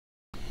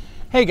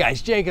Hey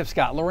guys, Jacob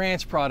Scott,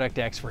 Lowrance product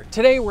expert.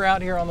 Today we're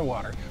out here on the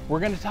water.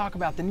 We're going to talk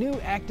about the new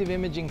Active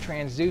Imaging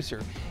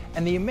transducer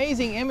and the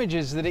amazing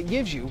images that it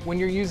gives you when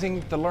you're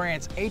using the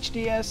Lowrance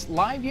HDS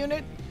Live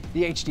unit,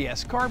 the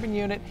HDS Carbon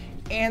unit,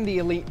 and the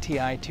Elite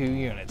TI2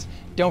 units.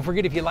 Don't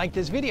forget, if you like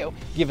this video,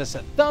 give us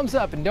a thumbs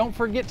up and don't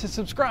forget to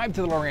subscribe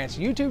to the Lowrance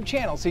YouTube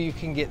channel so you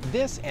can get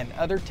this and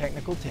other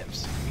technical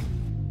tips.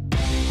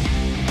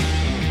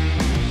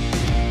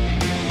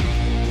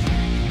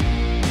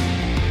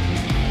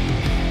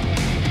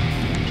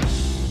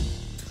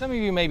 Some of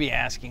you may be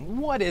asking,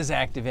 what is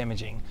Active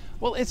Imaging?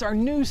 Well, it's our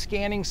new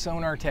scanning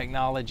sonar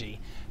technology.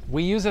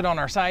 We use it on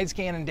our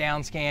SideScan and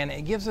DownScan.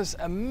 It gives us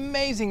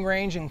amazing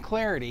range and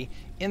clarity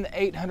in the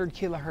 800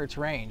 kilohertz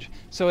range.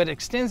 So it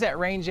extends that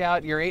range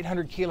out, your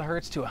 800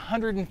 kilohertz, to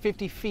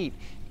 150 feet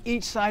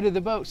each side of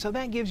the boat. So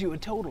that gives you a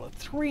total of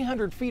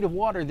 300 feet of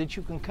water that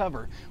you can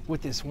cover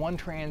with this one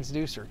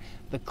transducer.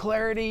 The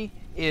clarity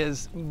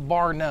is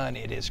bar none.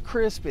 It is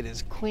crisp, it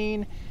is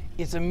clean.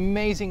 It's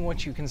amazing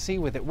what you can see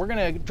with it. We're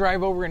going to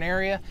drive over an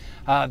area.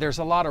 There's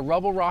a lot of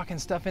rubble rock and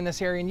stuff in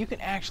this area, and you can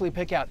actually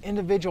pick out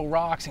individual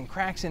rocks and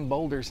cracks in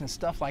boulders and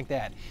stuff like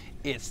that.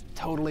 It's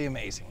totally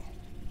amazing.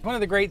 One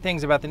of the great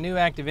things about the new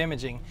Active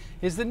Imaging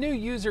is the new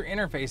user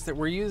interface that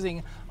we're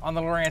using on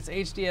the Lowrance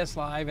HDS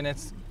Live, and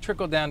it's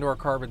trickled down to our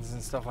carbons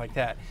and stuff like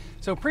that.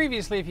 So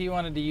previously, if you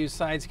wanted to use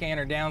SideScan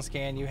or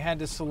DownScan, you had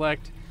to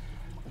select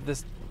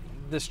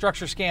the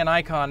structure scan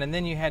icon, and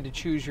then you had to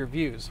choose your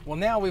views. Well,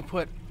 now we've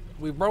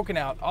broken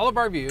out all of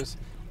our views.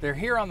 They're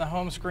here on the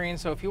home screen,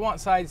 so if you want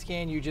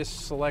SideScan, you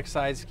just select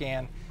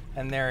SideScan,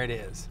 and there it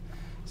is.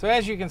 So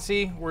as you can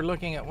see, we're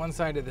looking at one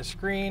side of the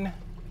screen.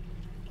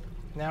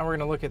 Now we're going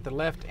to look at the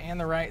left and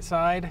the right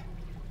side.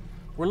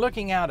 We're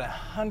looking out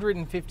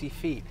 150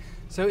 feet.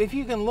 So if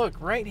you can look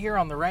right here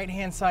on the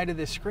right-hand side of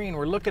this screen,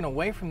 we're looking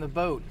away from the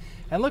boat,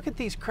 and look at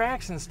these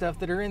cracks and stuff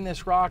that are in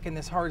this rock and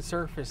this hard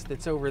surface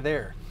that's over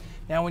there.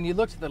 Now when you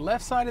look to the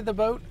left side of the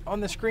boat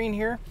on the screen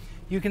here,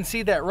 you can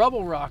see that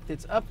rubble rock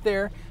that's up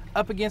there,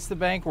 up against the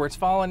bank where it's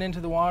fallen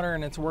into the water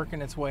and it's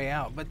working its way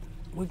out. But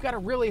we've got a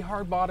really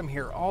hard bottom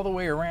here all the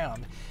way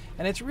around.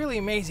 And it's really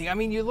amazing. I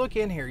mean, you look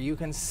in here, you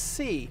can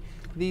see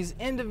these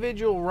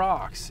individual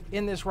rocks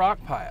in this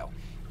rock pile.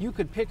 You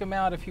could pick them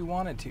out if you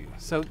wanted to.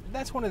 So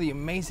that's one of the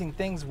amazing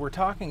things we're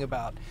talking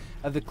about,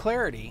 of the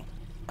clarity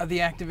of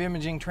the Active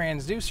Imaging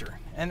transducer.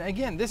 And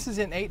again, this is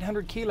in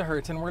 800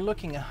 kilohertz, and we're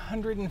looking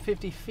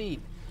 150 feet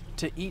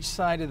to each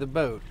side of the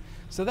boat.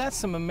 So that's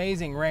some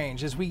amazing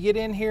range. As we get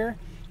in here,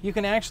 you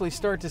can actually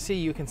start to see,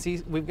 you can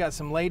see we've got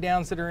some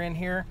laydowns that are in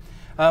here.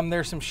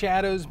 There's some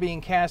shadows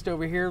being cast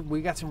over here.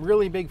 We got some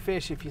really big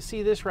fish. If you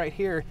see this right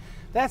here,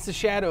 that's the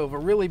shadow of a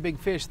really big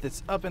fish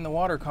that's up in the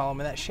water column,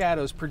 and that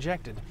shadow is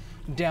projected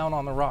down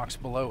on the rocks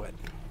below it.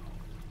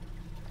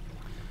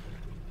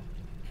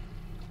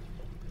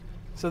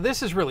 So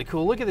this is really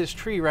cool. Look at this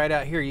tree right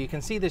out here. You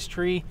can see this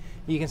tree,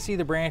 you can see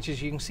the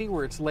branches, you can see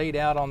where it's laid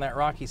out on that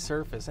rocky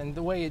surface, and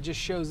the way it just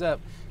shows up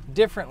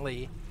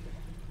differently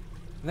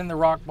than the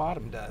rock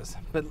bottom does.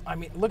 But I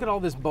mean, look at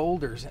all this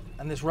boulders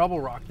and this rubble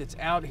rock that's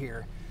out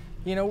here.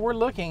 You know,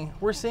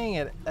 we're seeing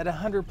it at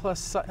 100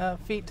 plus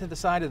feet to the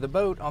side of the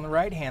boat on the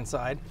right hand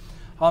side.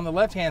 On the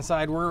left hand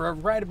side, we're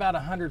right about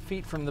 100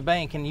 feet from the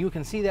bank, and you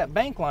can see that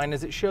bank line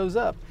as it shows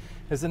up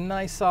as a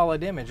nice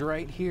solid image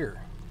right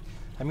here.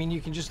 I mean,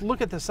 you can just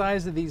look at the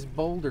size of these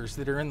boulders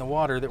that are in the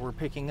water that we're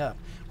picking up.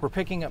 We're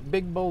picking up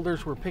big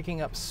boulders, we're picking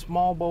up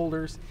small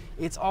boulders.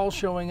 It's all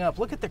showing up.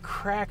 Look at the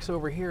cracks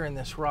over here in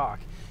this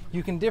rock.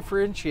 You can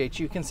differentiate.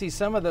 You can see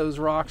some of those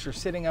rocks are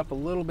sitting up a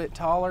little bit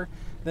taller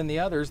than the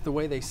others, the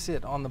way they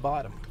sit on the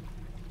bottom.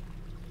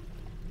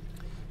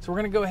 So we're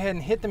going to go ahead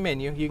and hit the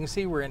menu. You can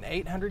see we're in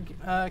 800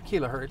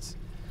 kilohertz.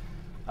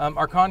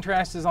 Our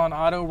contrast is on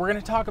auto. We're going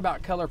to talk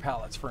about color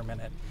palettes for a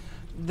minute.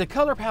 The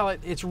color palette,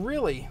 it's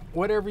really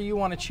whatever you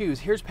want to choose.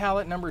 Here's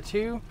palette number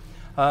 2.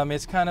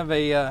 It's kind of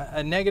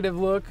a negative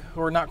look,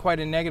 or not quite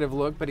a negative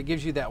look, but it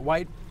gives you that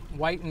white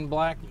and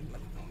black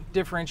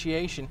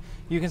differentiation.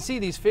 You can see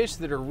these fish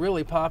that are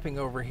really popping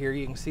over here.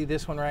 You can see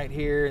this one right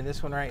here and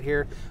this one right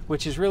here,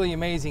 which is really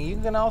amazing. You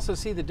can also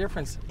see the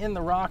difference in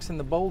the rocks and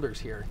the boulders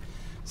here.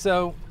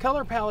 So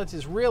color palettes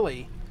is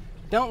really,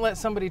 don't let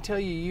somebody tell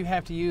you you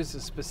have to use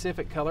a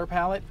specific color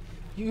palette.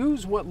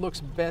 Use what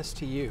looks best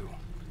to you.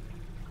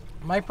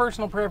 My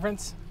personal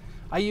preference,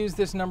 I use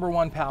this number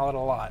 1 palette a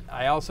lot.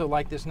 I also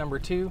like this number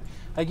 2.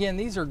 Again,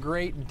 these are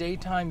great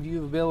daytime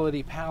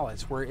viewability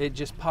palettes where it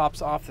just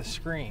pops off the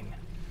screen.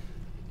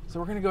 So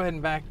we're going to go ahead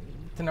and back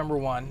to number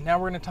 1. Now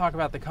we're going to talk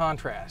about the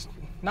contrast.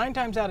 9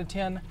 times out of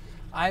 10,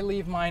 I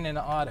leave mine in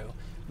auto.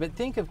 But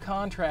think of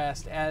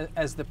contrast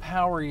as the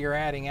power you're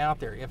adding out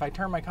there. If I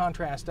turn my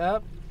contrast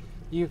up,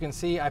 you can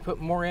see I put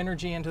more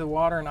energy into the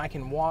water, and I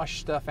can wash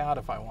stuff out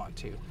if I want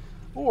to.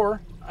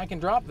 Or I can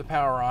drop the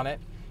power on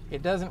it.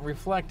 It doesn't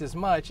reflect as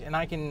much, and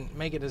I can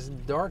make it as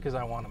dark as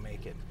I want to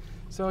make it.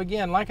 So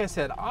again, like I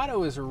said,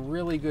 auto is a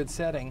really good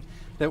setting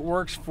that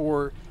works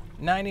for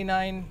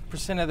 99%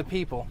 of the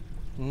people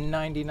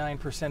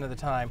 99% of the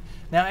time.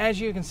 Now, as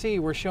you can see,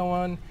 we're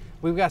showing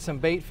We've got some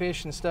bait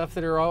fish and stuff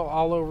that are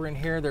all over in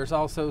here. There's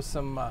also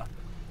some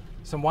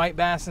white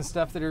bass and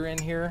stuff that are in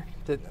here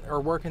that are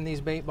working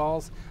these bait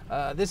balls.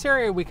 This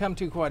area we come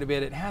to quite a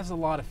bit. It has a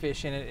lot of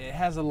fish in it. It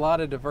has a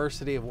lot of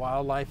diversity of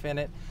wildlife in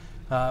it.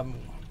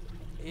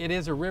 It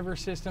is a river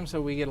system,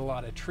 so we get a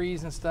lot of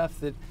trees and stuff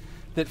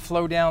that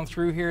flow down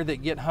through here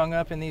that get hung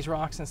up in these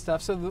rocks and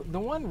stuff. So the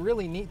one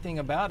really neat thing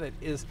about it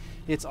is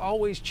it's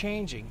always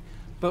changing.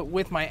 But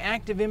with my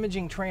active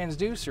imaging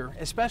transducer,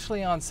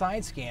 especially on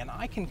SideScan,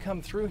 I can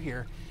come through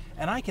here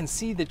and I can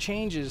see the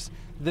changes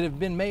that have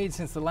been made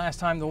since the last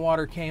time the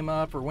water came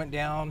up or went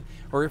down,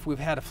 or if we've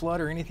had a flood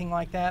or anything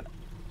like that.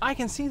 I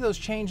can see those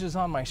changes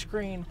on my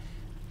screen,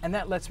 and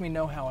that lets me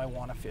know how I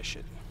want to fish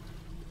it.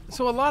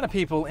 So a lot of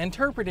people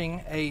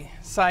interpreting a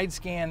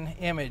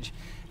SideScan image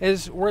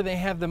is where they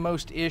have the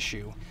most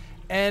issue.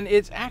 And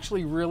it's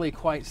actually really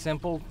quite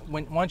simple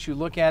once you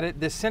look at it.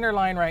 This center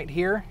line right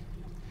here,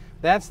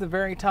 that's the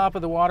very top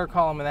of the water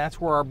column, and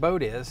that's where our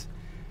boat is.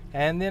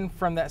 And then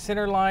from that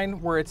center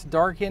line where it's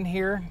dark in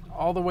here,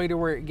 all the way to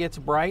where it gets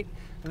bright,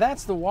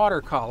 that's the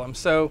water column.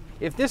 So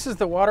if this is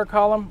the water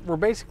column, we're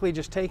basically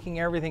just taking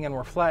everything and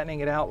we're flattening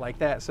it out like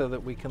that so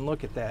that we can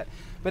look at that.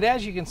 But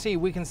as you can see,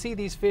 we can see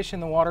these fish in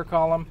the water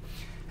column.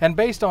 And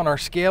based on our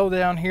scale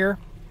down here,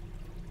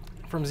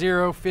 from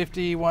 0,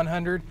 50,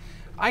 100,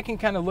 I can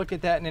kind of look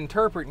at that and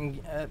interpret and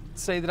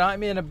say that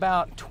I'm in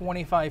about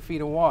 25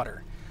 feet of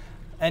water.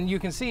 And you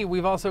can see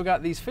we've also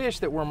got these fish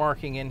that we're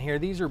marking in here.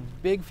 These are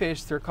big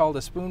fish. They're called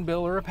a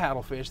spoonbill or a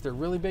paddlefish. They're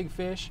really big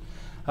fish.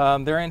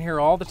 They're in here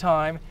all the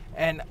time.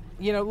 And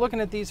you know, looking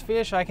at these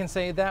fish, I can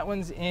say that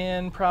one's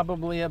in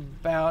probably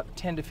about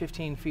 10 to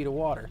 15 feet of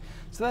water.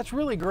 So that's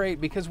really great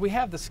because we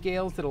have the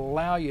scales that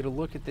allow you to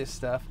look at this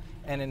stuff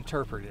and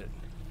interpret it.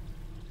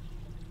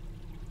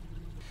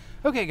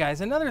 Okay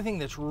guys, another thing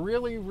that's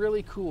really,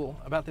 really cool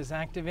about this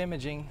active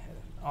imaging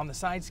on the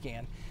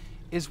SideScan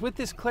is with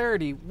this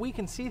clarity, we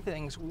can see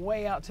things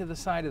way out to the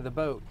side of the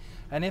boat.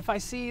 And if I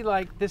see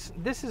like this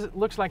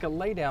looks like a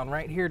laydown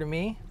right here to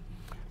me.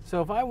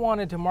 So if I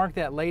wanted to mark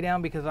that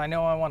laydown because I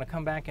know I want to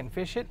come back and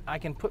fish it, I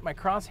can put my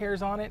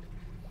crosshairs on it,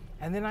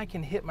 and then I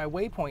can hit my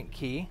waypoint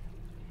key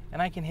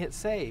and I can hit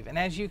save. And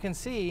as you can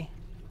see,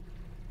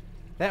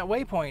 that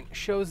waypoint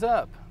shows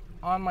up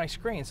on my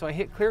screen. So I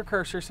hit clear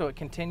cursor so it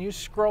continues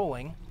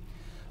scrolling.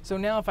 So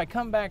now if I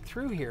come back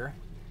through here,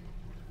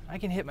 I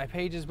can hit my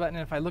pages button,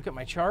 and if I look at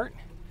my chart,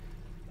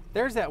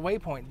 there's that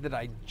waypoint that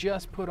I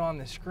just put on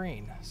the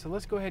screen. So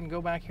let's go ahead and go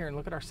back here and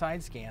look at our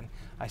SideScan.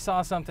 I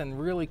saw something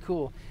really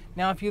cool.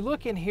 Now if you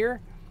look in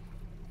here,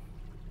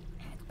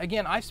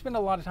 again, I spend a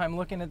lot of time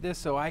looking at this,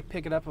 so I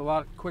pick it up a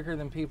lot quicker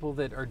than people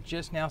that are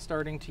just now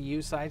starting to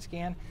use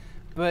SideScan.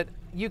 But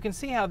you can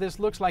see how this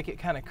looks like it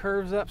kind of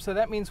curves up. So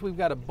that means we've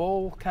got a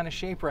bowl kind of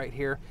shape right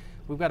here.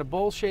 We've got a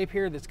bowl shape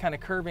here that's kind of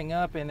curving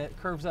up, and it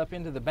curves up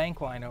into the bank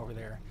line over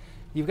there.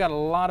 You've got a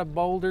lot of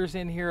boulders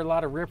in here, a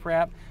lot of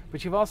riprap,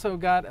 but you've also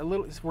got a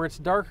little, where it's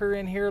darker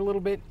in here a little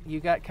bit,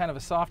 you got kind of a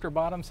softer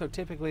bottom, so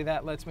typically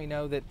that lets me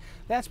know that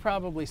that's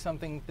probably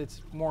something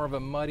that's more of a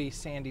muddy,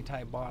 sandy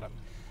type bottom.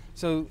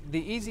 So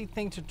the easy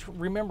thing to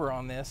remember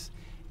on this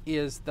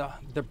is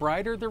the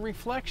brighter the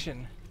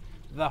reflection,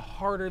 the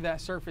harder that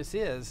surface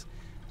is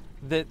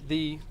that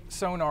the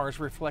sonar is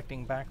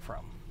reflecting back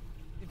from.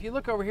 If you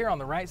look over here on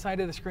the right side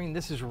of the screen,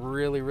 this is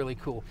really, really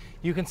cool.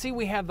 You can see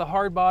we have the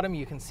hard bottom.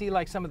 You can see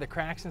like some of the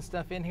cracks and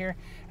stuff in here.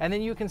 And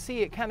then you can see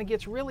it kind of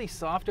gets really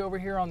soft over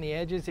here on the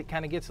edges. It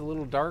kind of gets a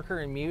little darker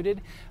and muted.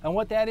 And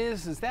what that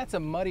is that's a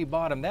muddy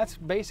bottom. That's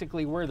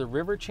basically where the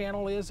river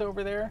channel is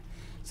over there.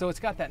 So it's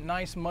got that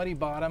nice muddy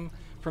bottom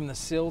from the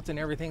silt and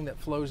everything that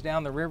flows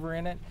down the river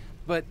in it.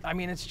 But I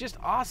mean, it's just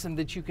awesome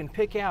that you can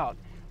pick out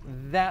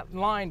that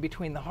line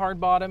between the hard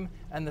bottom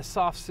and the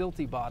soft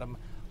silty bottom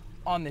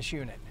on this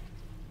unit.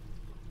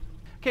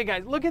 Okay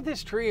guys, look at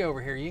this tree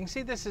over here. You can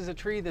see this is a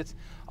tree that's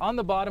on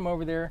the bottom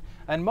over there,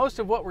 and most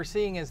of what we're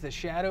seeing is the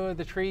shadow of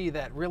the tree,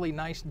 that really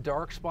nice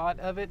dark spot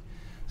of it.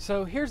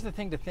 So here's the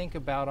thing to think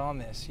about on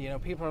this. You know,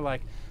 people are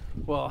like,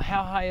 well,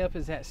 how high up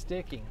is that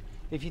sticking?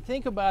 If you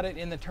think about it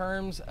in the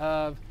terms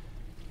of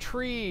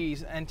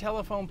trees and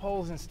telephone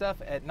poles and stuff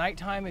at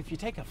nighttime, if you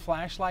take a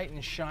flashlight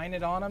and shine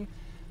it on them,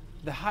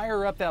 the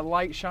higher up that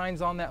light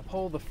shines on that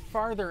pole, the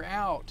farther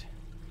out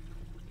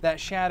that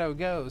shadow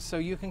goes. So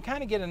you can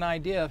kind of get an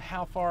idea of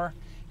how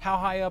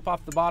high up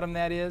off the bottom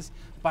that is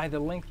by the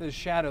length of the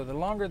shadow. The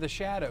longer the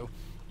shadow,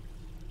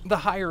 the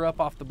higher up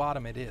off the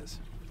bottom it is.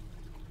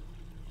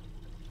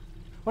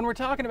 When we're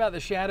talking about the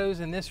shadows,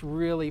 and this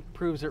really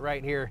proves it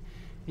right here,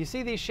 you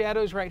see these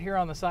shadows right here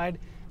on the side?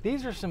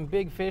 These are some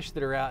big fish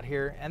that are out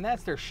here, and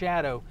that's their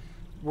shadow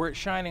where it's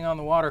shining on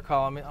the water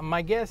column.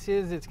 My guess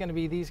is it's going to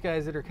be these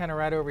guys that are kind of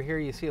right over here.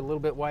 You see a little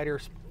bit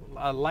wider,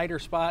 lighter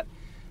spot,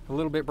 a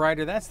little bit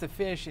brighter. That's the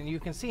fish, and you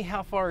can see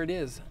how far it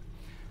is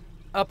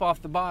up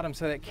off the bottom,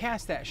 so that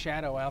casts that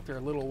shadow out there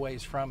a little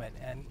ways from it.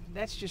 And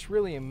that's just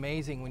really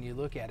amazing when you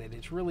look at it.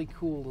 It's really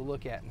cool to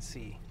look at and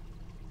see.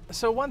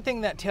 So one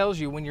thing that tells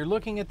you when you're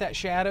looking at that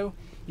shadow,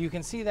 you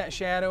can see that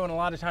shadow, and a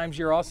lot of times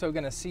you're also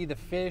going to see the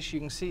fish. You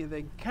can see,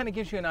 that kind of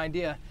gives you an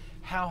idea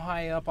how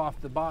high up off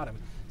the bottom.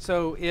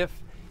 So if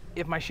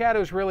my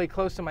shadow is really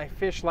close to my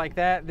fish like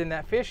that, then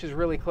that fish is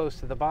really close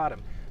to the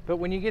bottom. But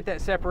when you get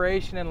that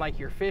separation and like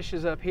your fish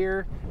is up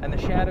here and the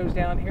shadow's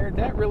down here,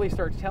 that really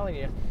starts telling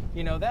you,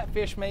 you know, that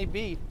fish may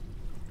be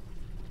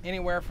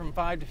anywhere from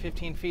 5 to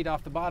 15 feet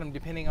off the bottom,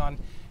 depending on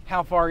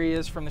how far he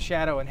is from the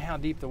shadow and how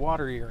deep the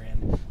water you're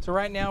in. So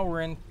right now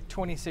we're in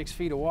 26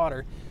 feet of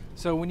water.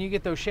 So when you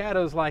get those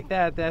shadows like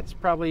that, that's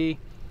probably,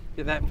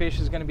 that fish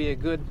is going to be a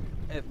good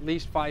at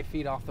least 5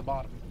 feet off the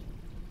bottom.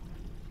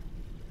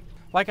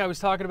 Like I was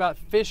talking about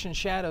fish and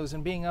shadows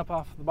and being up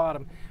off the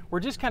bottom, we're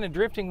just kind of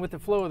drifting with the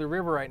flow of the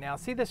river right now.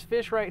 See this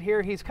fish right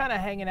here? He's kind of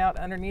hanging out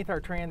underneath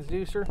our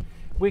transducer.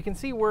 We can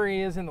see where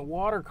he is in the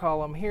water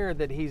column here,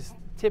 that he's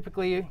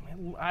typically,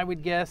 I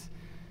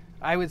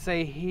would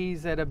say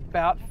he's at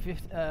about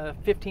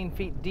 15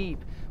 feet deep.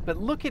 But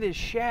look at his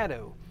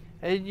shadow.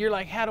 You're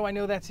like, how do I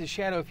know that's his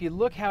shadow? If you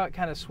look how it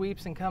kind of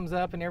sweeps and comes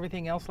up and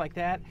everything else like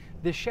that,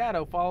 the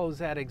shadow follows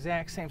that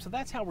exact same. So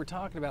that's how we're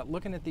talking about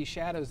looking at these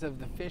shadows of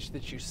the fish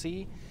that you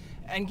see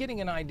and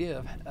getting an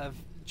idea of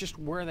just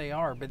where they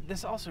are. But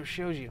this also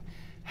shows you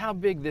how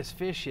big this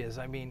fish is.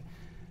 I mean,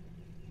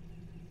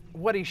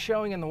 what he's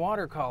showing in the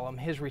water column,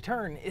 his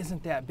return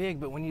isn't that big,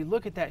 but when you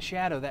look at that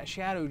shadow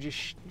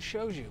just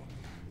shows you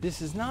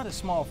this is not a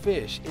small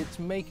fish. It's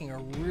making a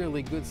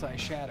really good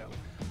sized shadow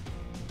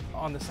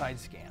on the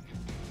SideScan.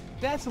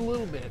 That's a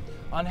little bit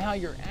on how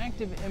your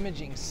Active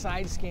Imaging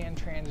SideScan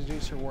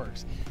transducer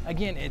works.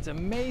 Again, it's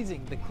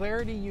amazing the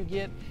clarity you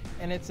get,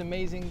 and it's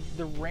amazing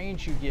the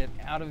range you get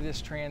out of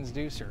this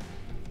transducer.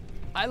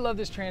 I love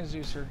this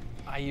transducer.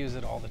 I use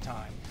it all the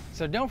time.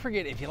 So don't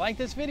forget, if you like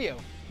this video,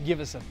 give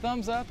us a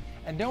thumbs up,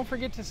 and don't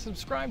forget to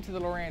subscribe to the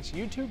Lowrance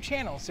YouTube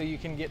channel so you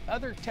can get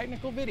other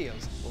technical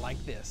videos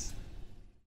like this.